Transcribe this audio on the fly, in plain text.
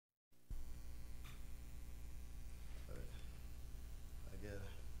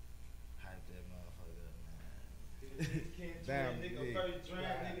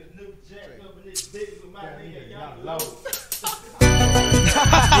Yeah,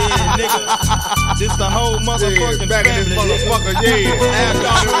 nigga. This the whole motherfucking back in this motherfucker, yeah.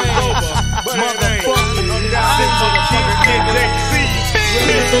 Motherfucking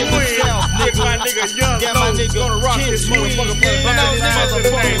Got my nigga gonna rock this motherfucker.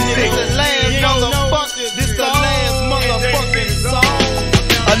 This the last motherfucking song.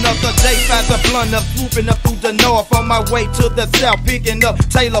 Another day, fast a blunt up, swooping up through the north on my way to the south, picking up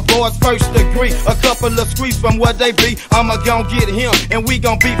Taylor boys first degree. A couple of streets from where they be, I'ma gon' get him and we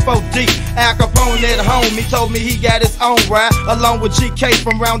gon' be 4 deep. Al Kapone at home, he told me he got his own ride, along with GK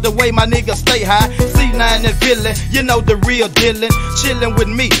from round the way. My niggas stay high, C9 and Villain, you know the real dealin'. Chillin' with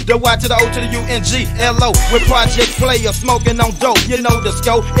me, the Y to the O to the UNG, LO with Project Playaz, smoking on dope. You know the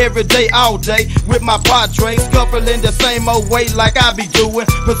scope, every day, all day, with my padres, scuffling the same old way like I be doing.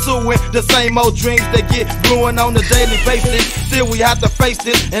 Pursuing the same old dreams that get ruined on a daily basis. Still we have to face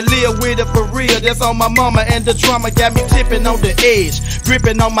this and live with it for real. That's on my mama, and the drama got me tipping on the edge,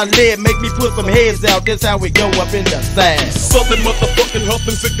 gripping on my leg, make me put some heads out. That's how we go up in the side. Something motherfucking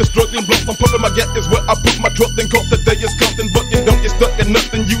helping, sick and struggling, bluff. I'm pumping my gat is where I put my trust and caught the day is coming, but you don't get stuck in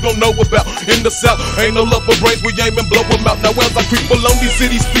nothing you don't know about. In the south, ain't no love for brains, we aim and blow them out. Now as I creep along these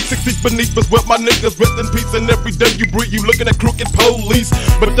cities, speak 6 feet beneath us, where my niggas rest in peace. And every day you breathe, you looking at crooked police,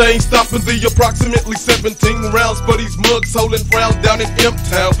 but they ain't stopping the approximately 17 rounds for these mugs holding frowns down in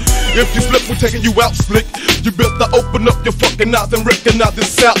M-Town. If you slip, we taking you out slick. You better open up your fucking eyes and recognize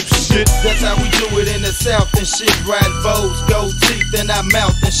this South shit. That's how we do it in the South and shit. Riding bows, gold teeth in our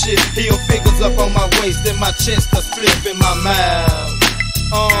mouth and shit. Heel fingers up on my waist and my chest, a split in my mouth.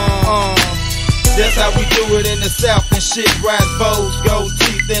 That's how we do it in the South and shit. Riding bows, gold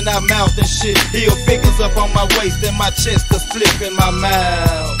teeth in our mouth and shit. Heel fingers up on my waist and my chest, a split in my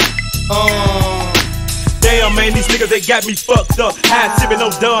mouth. Damn, man, these niggas, they got me fucked up. High tipping, no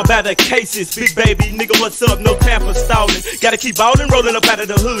dumb by the cases. Big baby, nigga, what's up? No time for stalling. Gotta keep ballin', rollin' up out of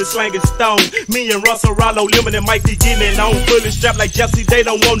the hood, slangin' stone. Me and Russell, Rollo, Lemon, and Mike be getting it on. Fully strapped like Jesse, they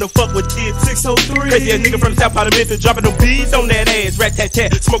don't wanna fuck with kids. 603. Crazy a nigga from the south part of Memphis, dropping them beads on that ass. Rat tat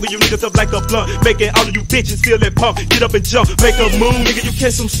tat, smoking you niggas up like a blunt. Making all of you bitches feel that pump. Get up and jump, make a move, nigga, you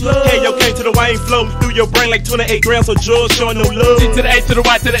catch some slugs. Hey, yo, came to the Y, ain't flow through your brain like 28 grams of drugs, showing no love. C to the A to the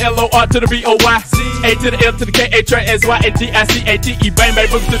Y to the L-O-R to the B-O-Y. A to the L to the K-H-R-S-Y-A-T-I-C-A-T-E. Bang bang,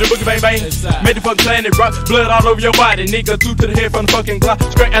 boogie to the boogie bang bang. Made the fucking plan and rock, blood all over your body. Nigga, 2 to the head from the fucking Glock.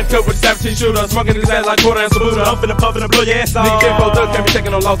 Straight out the cut with a 17 shooter. Smoking his ass like quarter ounce of Buddha. I'm finna puff and blow your ass off. Nigga can't fold up, can't be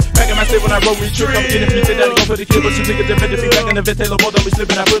taking no loss. Back in my state when I roll, we trick. I'm getting if you sit down and go for the kill, but you niggas defended me back in the vet. Taylor boy, don't be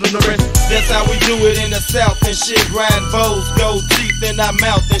slipping, I put on the rest. That's how we do it in the South and shit. Riding bows, gold teeth in our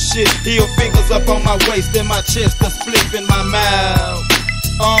mouth and shit. Heel fingers up on my waist and my chest, a split in my mouth.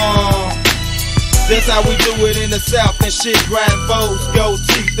 That's how we do it in the South and shit. Riding bows, gold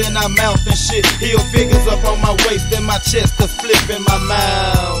teeth in our mouth and shit. Heel fingers up on my waist and my chest, a split in my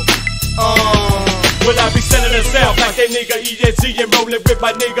mouth. Well, I be selling the South like that nigga ESG and rolling with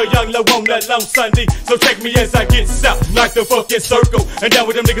my nigga Young Low on that long Sunday. So check me as I get south like the fucking circle. And down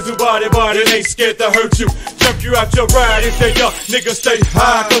with them niggas who body, they ain't scared to hurt you. Jump you out your ride if they up, niggas stay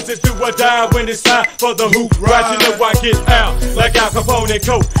high. Cause it's do or die when it's time for the hoop ride. You know I get out like Al Kapone and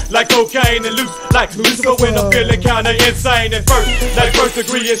coke, like cocaine and loose, like Lucifer when I'm feeling kinda insane. And first, like first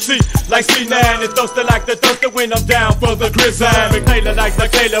degree and C, like C9 and thirsty like the thirster when I'm down for the grizzly. McTaylor like the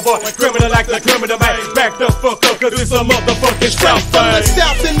Taylor boy, criminal like the criminal man. Back the fuck up, cause it's a motherfucking straight from the thing.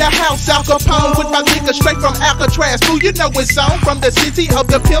 South in the house, Al Kapone with my niggas straight from Alcatraz. Who you know it's on from the city of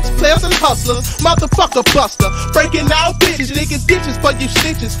the pimps, players, and hustlers. Motherfucker buster, breaking all bitches, digging ditches for you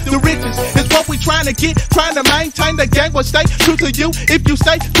snitches. The riches is what we trying to get, trying to maintain the gang. Will stay true to you if you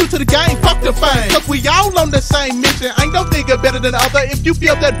stay true to the game. Fuck the fame, cause we all on the same mission. Ain't no nigga better than the other. If you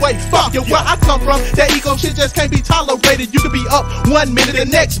feel that way, fuck you. Where I come from, that ego shit just can't be tolerated. You can be up 1 minute, the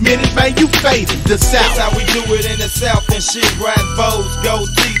next minute, man, you faded. The South. That's how we do it in the South and shit. Riding bows, gold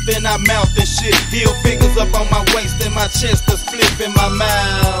teeth in our mouth and shit. Heel fingers up on my waist and my chest, a split in my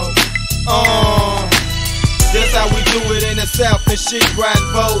mouth. That's how we do it in the South and shit.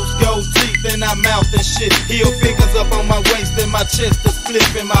 Riding bows, gold teeth in our mouth and shit. Heel fingers up on my waist and my chest, a split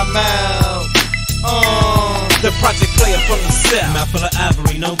in my mouth. The project player from the South, mouth full of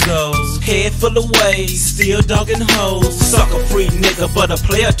ivory, no goals. Head full of waves, still dogging hoes. Sucker free nigga, but a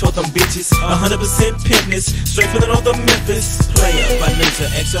player taught them bitches. 100% pimpness, straight from the north of Memphis. Player by nature,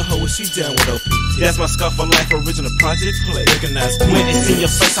 extra hoe, she down with OP. That's my scar for life, original project player. Recognize when it's in your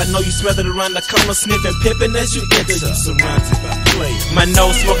face, I know you smell it around the corner, sniffing pippin' as you enter. You surrounded by players. My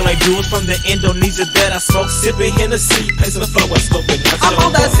nose smoking like jewels from the Indonesia that I smoke, sipping Hennessy, pacing the floor, I smoke with. I'm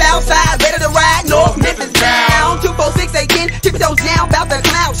on the South side, ready to ride. North Memphis down. 246 again, keep those down about the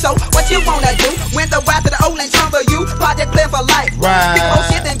clown. So what you wanna do? When the wife to the old and trouble you, project plan for life. Right. Big more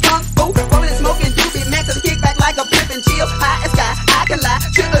shit than kung fu, rolling and smoking doobie, man to the kickback like a flip and chill. High as sky, I can lie,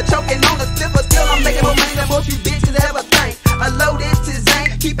 sugar choking on the slip, but still I'm making more money than most you bitches ever think. I loaded to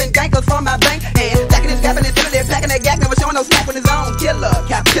Zane, keeping gankers from my bank, and stacking this gap and filling it, packing that gap, never showing no slack when it's on. Killer,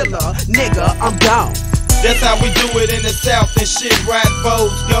 cap killer, nigga, I'm gone. That's how we do it in the South and shit. Riding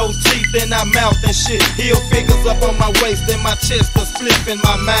Boyz, gold teeth in our mouth and shit. Heel fingers up on my waist and my chest, a split in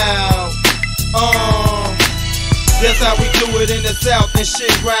my mouth. That's how we do it in the South and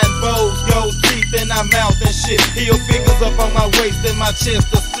shit. Riding Boyz, gold teeth in our mouth and shit. Heel fingers up on my waist and my chest,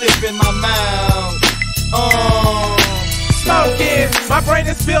 a split in my mouth. Smoking, my brain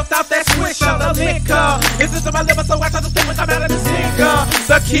is built off that swish of the liquor. It's into my liver, so I try to think when I'm out of the sneaker.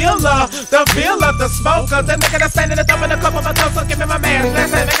 The killer, the villa, the smoker. They're making a stand in the thumb and a cup of my toe, so give me my man. Let's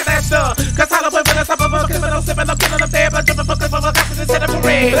say, making that stuff. Cause Hollywood with a top of a criminal, sipping, I'm killing them there, but jumping for cops and set up for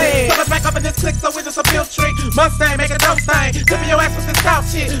red. So much back up in this click, so we just a field trick. Mustang, make a dope stain. Tipping your ass with this top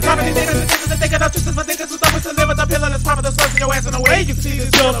shit. Dropping these niggas and niggas and thinking of truths for niggas who thought we to live with the pill and it's part of the source in your ass in the way you see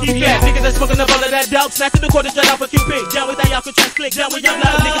this girl. Keep that niggas that's smoking up all of that dope, snatching the quarter straight off a Cupid. Down with that y'all can trust click, down with young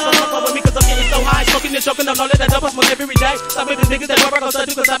love. Niggas don't fuck with me cause I'm getting so high. Smoking and choking up all of that dope, I smoke every day. Stop with the niggas that work on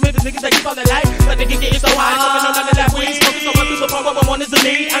study cause I'm with the niggas that keep all that life. But niggas getting so high, smoking on none of that weed. Smoking so much to the point where one is the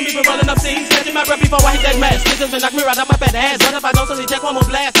need. I'm even rolling up seeds, catching my breath before I hit that mask. Niggas been knock me right out my fat ass. What if I don't suddenly check one more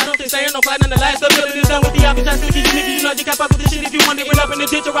blast? I don't think staying no flight on the last. The building is done with the option, just to keep you niggas. You know you can't fuck with this shit if you want it. Run up in the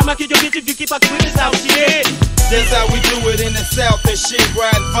ditch or I'ma kill your bitch if you keep fucking with this out shit. That's how we do it in the South and shit.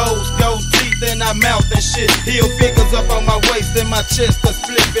 Riding Boyz, gold teeth in our mouth and shit. Heel fingers up on my waist and my chest, a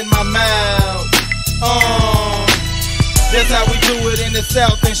split in my mouth. That's how we do it in the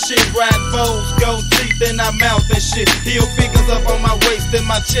South and shit. Riding Boyz, gold teeth in our mouth and shit. Heel fingers up on my waist and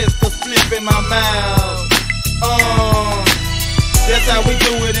my chest, a split in my mouth. That's how we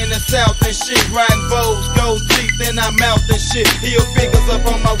do it in the South and shit. Riding Boyz, gold teeth in our mouth and shit. Heel fingers up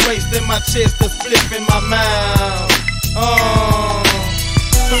on my waist and my chest, a split in my mouth.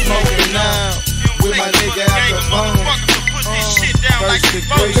 Smoking now with my nigga Kapone. First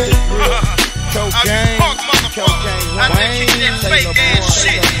degree, cocaine, Wayne,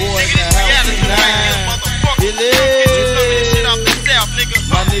 Taylor boy in the house tonight. It is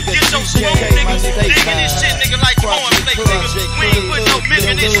my nigga GK, my nigga like cornflakes, nigga. We ain't put no milk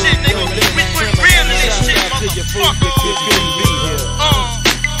in this shit, nigga. We put real in this shit, motherfucker.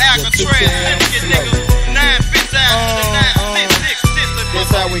 Alcatraz, nigga. 9 fits out to the 9 6 6.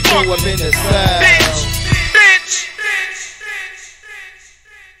 That's how we go up in the side.